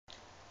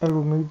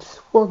Hello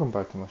mates, welcome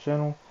back to my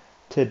channel.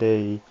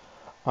 Today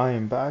I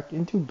am back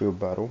into Build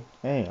Battle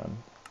and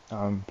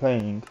I'm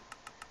playing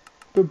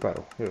Build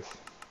Battle, yes.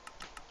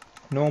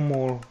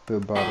 Normal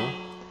Build Battle,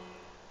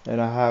 and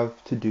I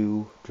have to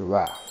do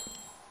Giraffe.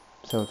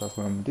 So that's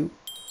what I'm gonna do.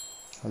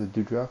 I have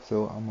to do Giraffe,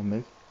 so I'm gonna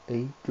make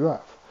a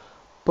Giraffe.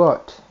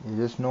 But it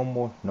is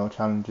normal, no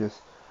challenges.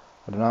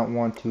 I do not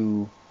want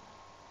to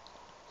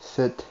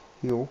sit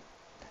here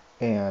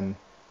and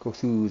go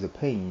through the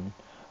pain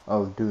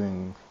of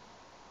doing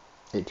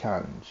a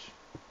challenge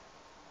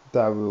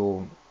that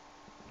will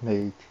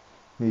make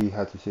me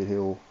have to sit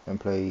here and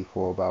play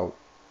for about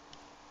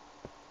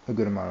a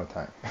good amount of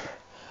time.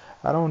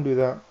 I don't do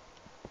that.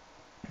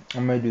 I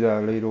may do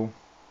that later.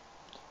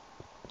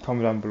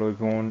 Comment down below if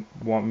you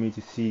want me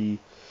to see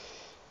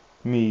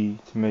me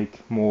to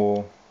make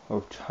more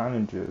of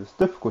challenges,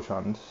 difficult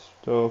challenges.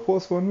 The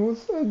first one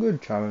was a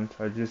good challenge.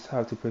 I just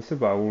had to play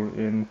survival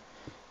in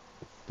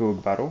the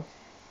battle,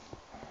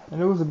 and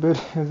it was a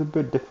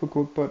bit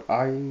difficult, but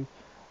I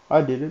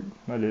did it.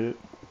 I did it.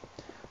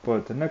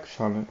 But the next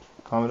challenge,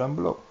 comment down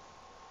below.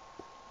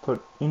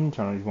 Put any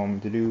challenge you want me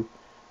to do,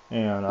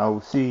 and I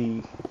will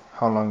see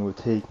how long it will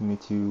take me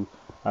to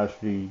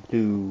actually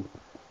do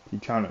the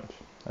challenge.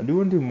 I do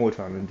want to do more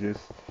challenges.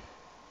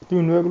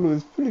 Doing regular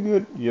is pretty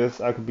good.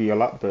 Yes, I could be a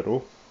lot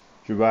better.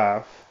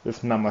 Giraffe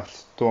is not my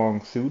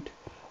strong suit,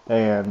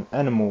 and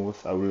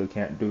animals, I really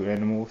can't do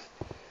animals.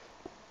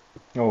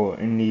 Or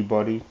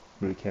anybody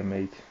really can't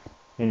make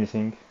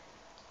anything.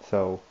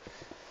 So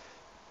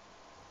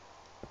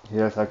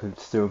yes, I could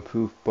still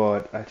improve,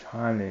 but a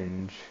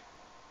challenge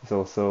is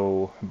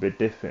also a bit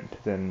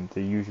different than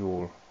the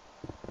usual.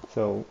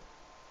 So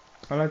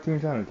I like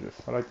doing challenges.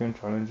 I like doing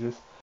challenges.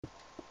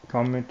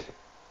 Comment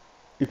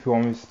if you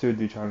want me to do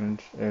the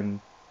challenge and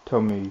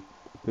tell me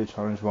which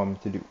challenge you want me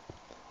to do.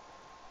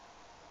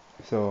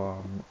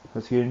 So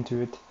let's get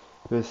into it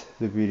with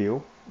the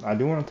video. I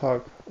do want to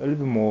talk a little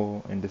bit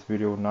more in this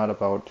video, not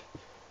about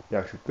the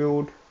actual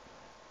build,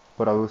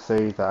 but I will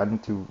say that I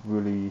need to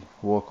really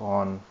work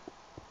on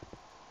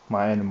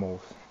my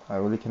animals. I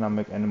really cannot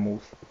make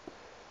animals,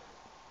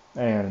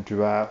 and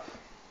giraffe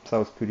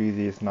sounds pretty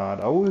easy. It's not.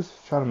 I always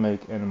try to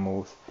make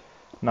animals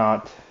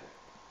not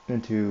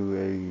into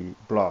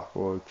a block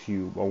or a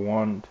cube. I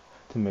want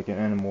to make an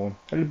animal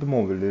a little bit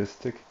more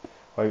realistic,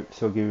 right?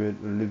 So give it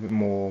a little bit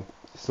more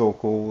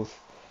circles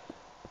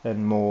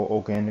and more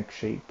organic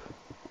shape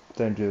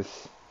than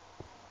just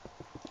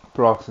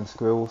blocks and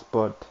squirrels.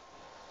 But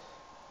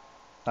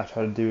I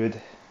try to do it,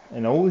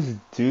 and I always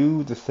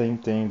do the same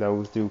thing that I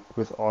always do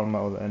with all my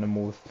other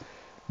animals.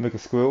 Make a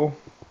squirrel,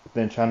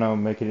 then try to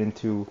make it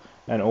into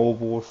an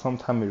oval.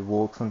 Sometimes it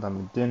works,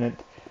 sometimes it didn't.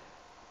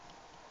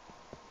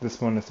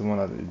 This one is the one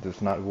that it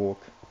does not work.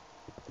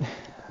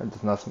 It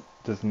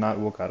does not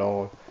work at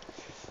all.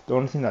 The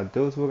only thing that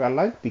does work, I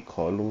like the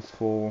colors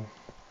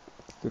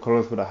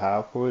that I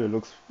have for it. It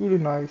looks really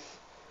nice.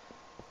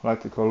 I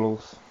like the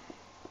colors,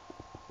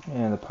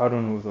 and the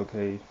pattern was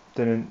okay.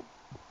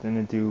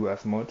 Didn't do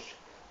as much,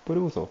 but it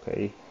was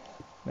okay.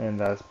 And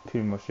that's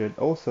pretty much it.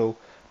 Also,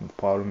 the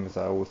problem is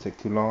I always take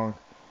too long,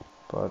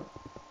 but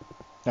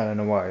I don't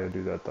know why I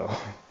do that though.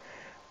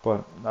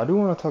 But I do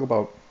want to talk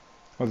about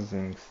other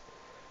things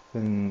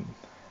than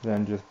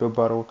just build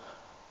battle.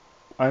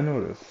 I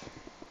notice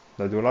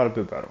that I do a lot of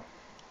build battle,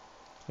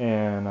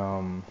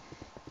 and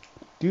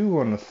do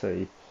want to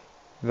say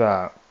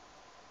that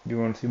you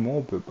want to see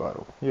more build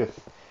battle. Yes,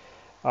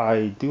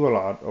 I do a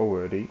lot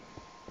already,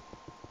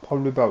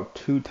 probably about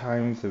 2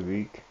 times a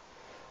week,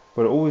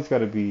 but always got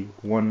to be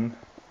one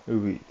a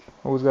week.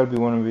 Always got to be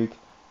one a week,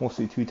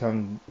 mostly 2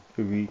 times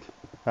a week.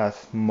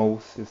 As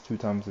most is 2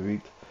 times a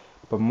week,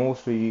 but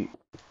mostly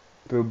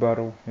build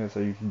battle. Yes,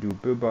 I usually do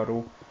build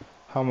battle.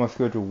 How my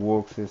schedule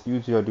works is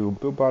usually I do a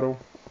build battle,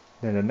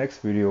 then the next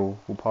video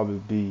will probably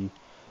be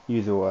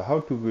either a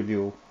how-to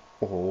video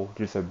or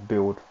just a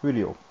build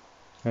video.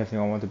 Anything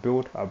I want to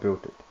build, I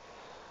build it.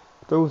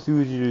 Those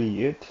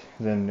usually it.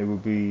 Then it will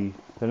be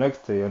the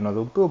next day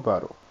another build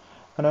battle.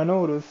 And I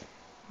notice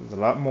there's a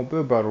lot more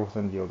build battles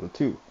than the other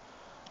two.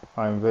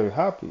 I am very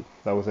happy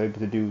that I was able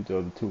to do the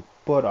other two.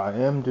 But I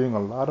am doing a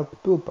lot of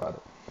build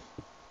battle.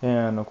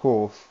 And of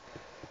course,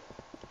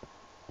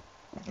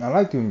 I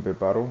like doing build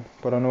battle,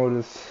 but I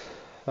notice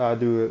I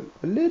do it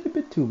a little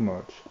bit too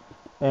much.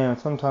 And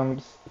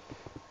sometimes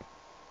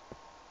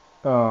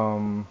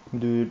do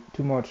it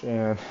too much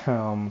and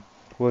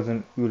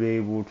wasn't really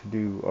able to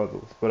do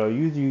others. But I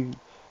usually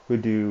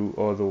would do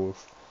others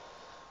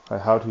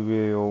like how to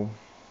video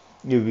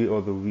every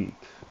other week.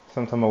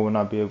 Sometimes I will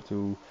not be able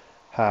to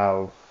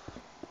have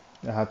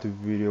I have to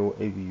video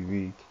every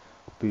week,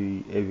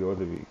 be every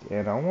other week.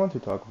 And I want to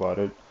talk about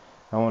it.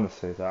 I want to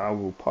say that I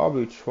will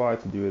probably try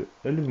to do it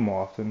a little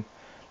more often.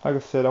 Like I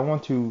said, I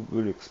want to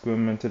really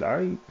experiment it.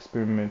 I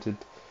experimented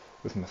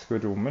with my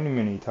schedule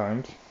many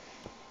times,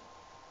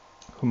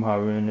 from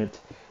having it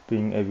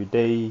being every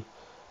day,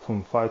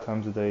 from 5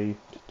 times a day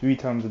to 3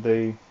 times a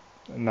day,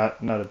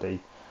 not a day,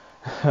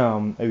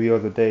 every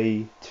other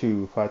day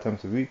to 5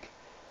 times a week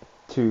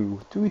to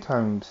 3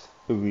 times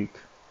a week,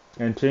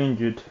 and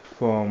change it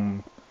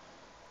from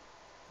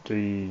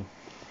the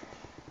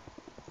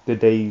the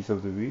days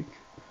of the week.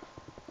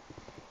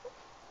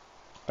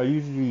 I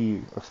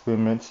usually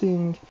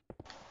experimenting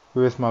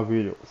with my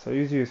videos. I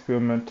usually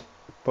experiment,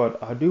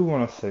 but I do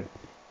want to say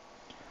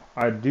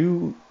I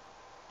do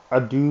I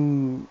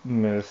do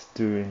miss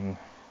doing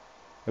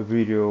a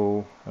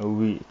video a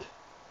week.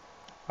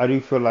 I do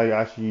feel like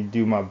I actually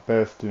do my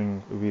best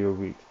doing a video a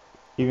week,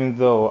 even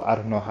though I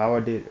don't know how I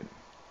did it.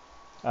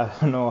 I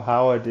don't know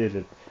how I did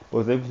it. I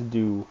was able to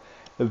do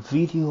a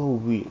video a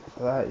week.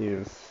 That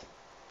is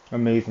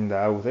amazing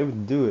that I was able to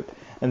do it,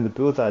 and the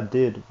build I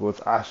did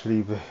was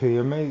actually very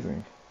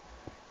amazing.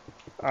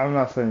 I'm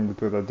not saying the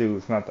build I do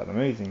is not that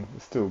amazing.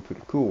 It's still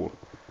pretty cool,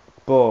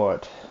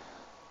 but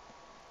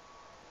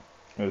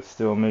it's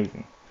still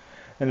amazing.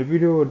 And the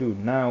video I do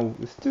now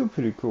is still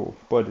pretty cool,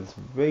 but it's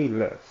way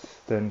less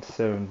than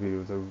 7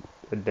 videos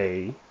a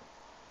day.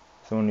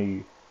 It's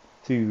only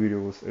 2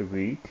 videos a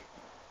week.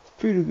 It's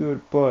pretty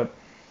good, but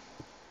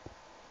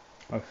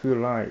I feel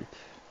like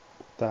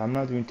that I'm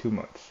not doing too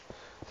much.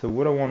 So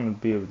what I want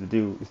to be able to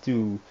do is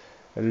do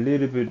a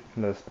little bit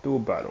less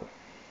build battle.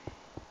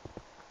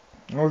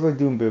 I always like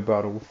doing build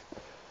battles,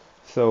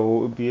 so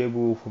it would be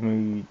able for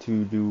me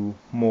to do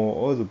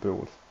more other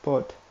builds,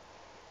 but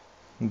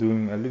I'm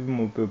doing a little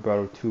more build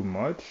battle too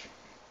much.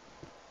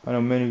 I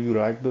know many of you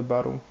like build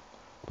battle,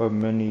 but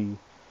many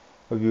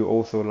of you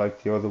also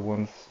like the other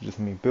ones, just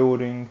me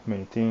building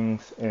many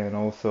things, and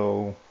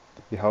also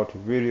the how-to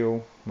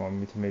video. You want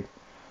me to make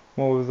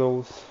more of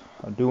those.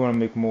 I do want to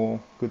make more.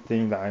 Good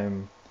thing that I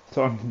am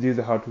starting to do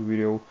the how-to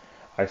video.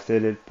 I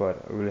said it,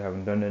 but I really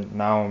haven't done it.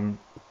 Now I'm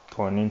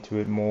going into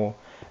it more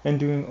and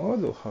doing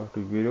other how-to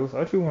videos.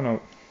 I actually want to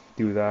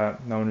do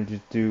that. I want to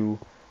just do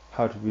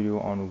how-to video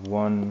on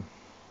one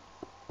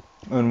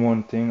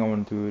thing. I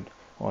want to do it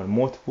on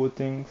multiple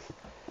things.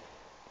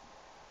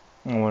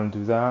 I want to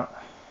do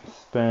that.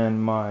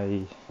 Expand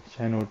my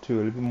channel to a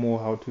little bit more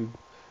how-to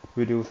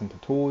videos and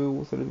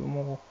tutorials a little bit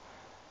more.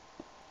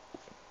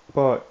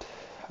 But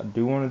I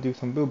do want to do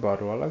some build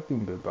battle. I like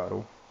doing build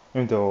battle,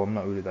 even though I'm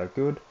not really that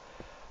good.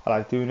 I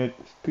like doing it.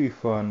 It's pretty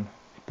fun,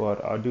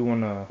 but I do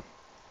want to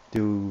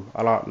do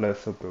a lot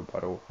less of build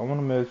battle. I want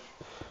to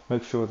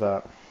make sure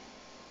that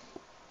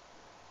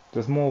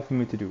there's more for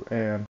me to do,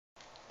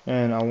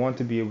 and I want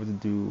to be able to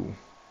do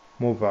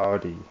more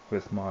variety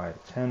with my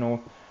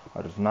channel.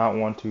 I just not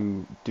want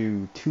to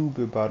do 2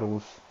 build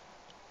battles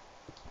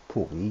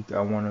per week.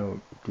 I want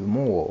to do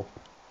more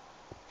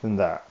than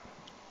that.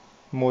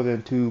 More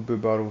than 2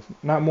 build battles.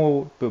 Not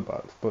more build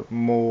battles, but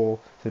more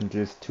than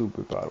just 2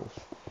 build battles.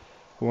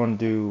 I want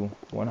to do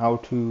one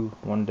how-to,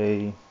 one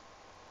day,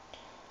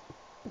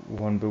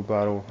 one build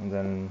battle, and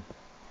then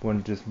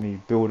one just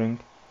me building.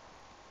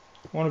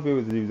 I want to be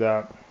able to do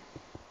that.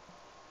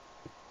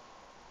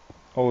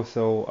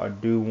 Also, I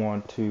do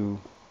want to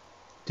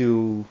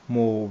do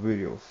more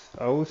videos.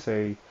 I would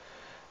say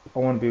I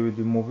want to be able to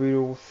do more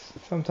videos.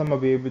 Sometimes I'll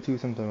be able to,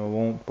 sometimes I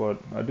won't, but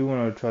I do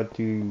want to try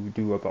to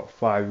do about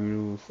 5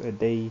 videos a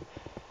day.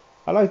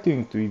 I like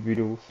doing 3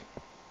 videos.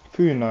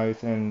 Pretty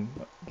nice and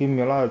give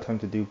me a lot of time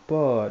to do,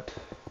 but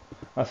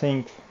I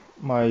think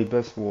my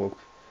best work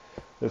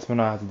is when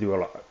I have to do a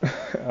lot.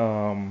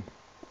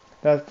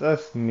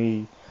 That's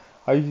me.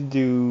 I usually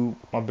do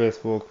my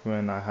best work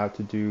when I have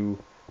to do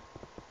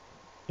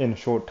in a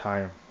short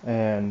time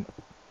and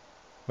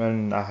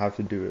when I have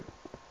to do it.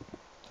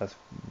 That's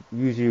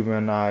usually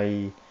when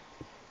I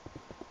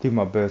do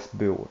my best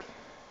build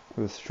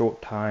with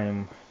short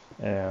time,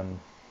 and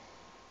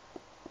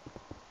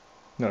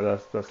no,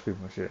 that's pretty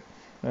much it.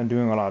 And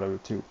doing a lot of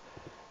it too.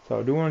 So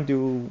I do want to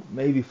do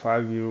maybe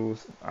 5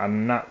 videos.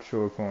 I'm not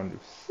sure if I want to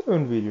do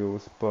 7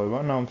 videos, but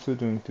right now I'm still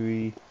doing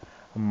 3.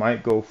 I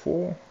might go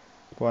 4,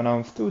 but right now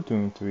I'm still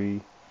doing 3,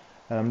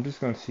 and I'm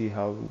just gonna see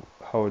how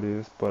it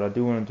is. But I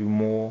do want to do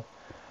more.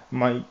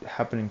 Might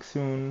happening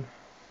soon,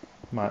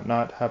 might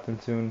not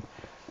happen soon,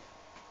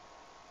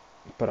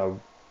 but I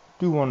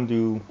do want to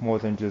do more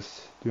than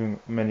just doing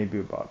many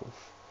beer bottles.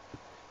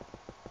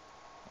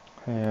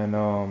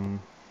 And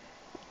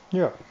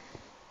yeah,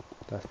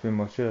 that's pretty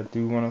much it. I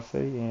do want to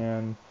say,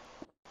 and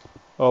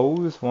I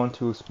always want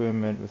to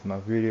experiment with my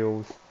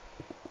videos.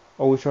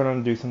 Always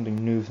trying to do something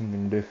new,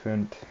 something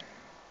different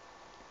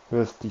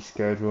with the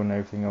schedule and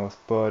everything else.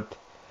 But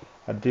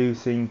I do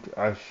think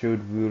I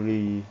should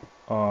really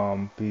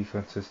be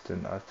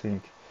consistent. I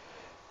think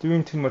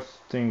doing too much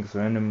things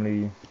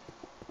randomly,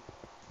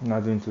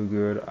 not doing too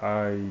good.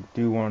 I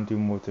do want to do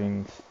more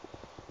things,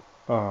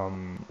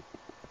 um,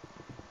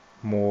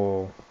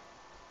 more,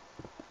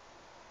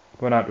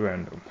 well, not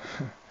random,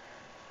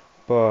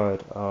 but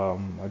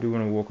I do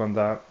want to work on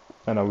that,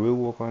 and I will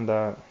work on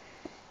that.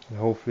 And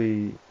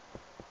hopefully,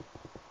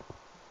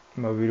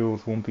 my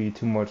videos won't be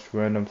too much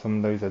random.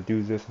 Some days I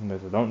do this, some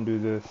days I don't do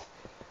this.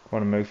 I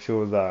want to make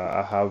sure that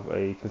I have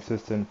a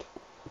consistent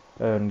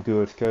and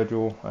good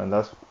schedule, and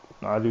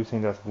I do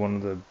think that's one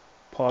of the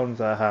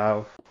problems I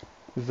have,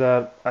 is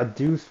that I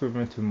do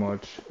experiment too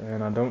much,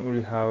 and I don't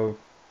really have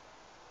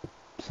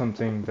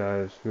something that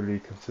is really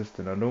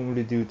consistent. I don't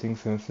really do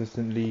things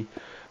consistently.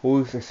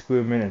 Always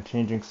experiment and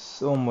changing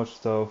so much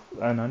stuff,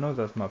 and I know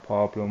that's my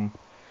problem.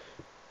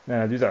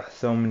 And I do that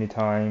so many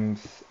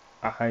times.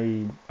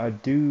 I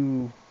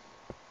do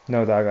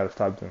know that I gotta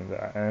stop doing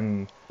that,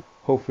 and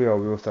hopefully I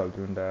will stop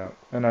doing that.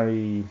 And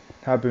I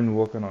have been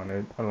working on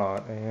it a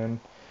lot and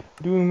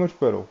doing much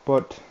better.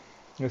 But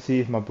let's see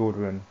if my build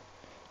win.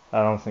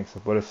 I don't think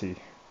so, but let's see.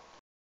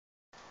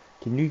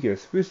 Can you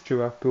guess which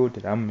giraffe build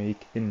did I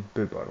make in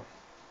Build Battle?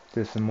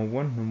 This is number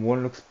one. Number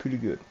one looks pretty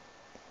good.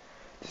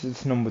 This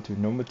is number two.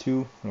 Number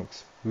two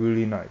looks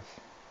really nice.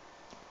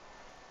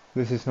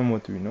 This is number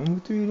three.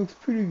 Number three looks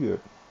pretty good.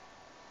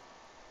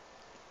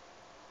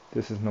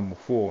 This is number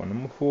four.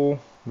 Number four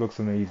looks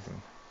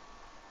amazing.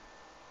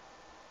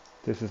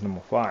 This is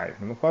number five.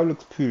 Number five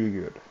looks pretty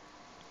good.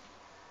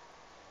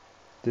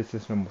 This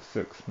is number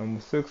six. Number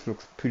six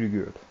looks pretty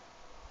good.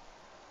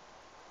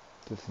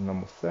 This is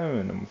number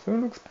seven. Number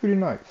seven looks pretty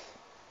nice.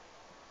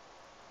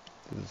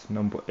 This is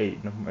number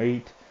eight. Number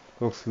eight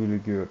looks really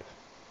good.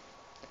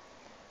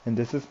 And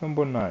this is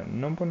number nine.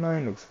 Number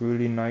nine looks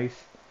really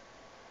nice.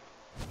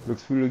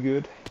 Looks really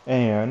good.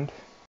 And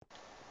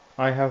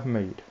I have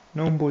made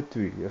number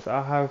three. Yes,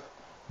 I have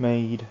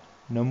made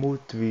number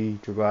three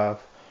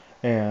giraffe.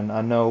 And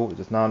I know it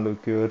does not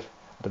look good.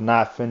 I did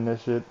not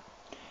finish it.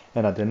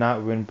 And I did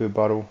not win Big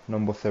Battle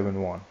number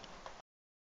 7-1.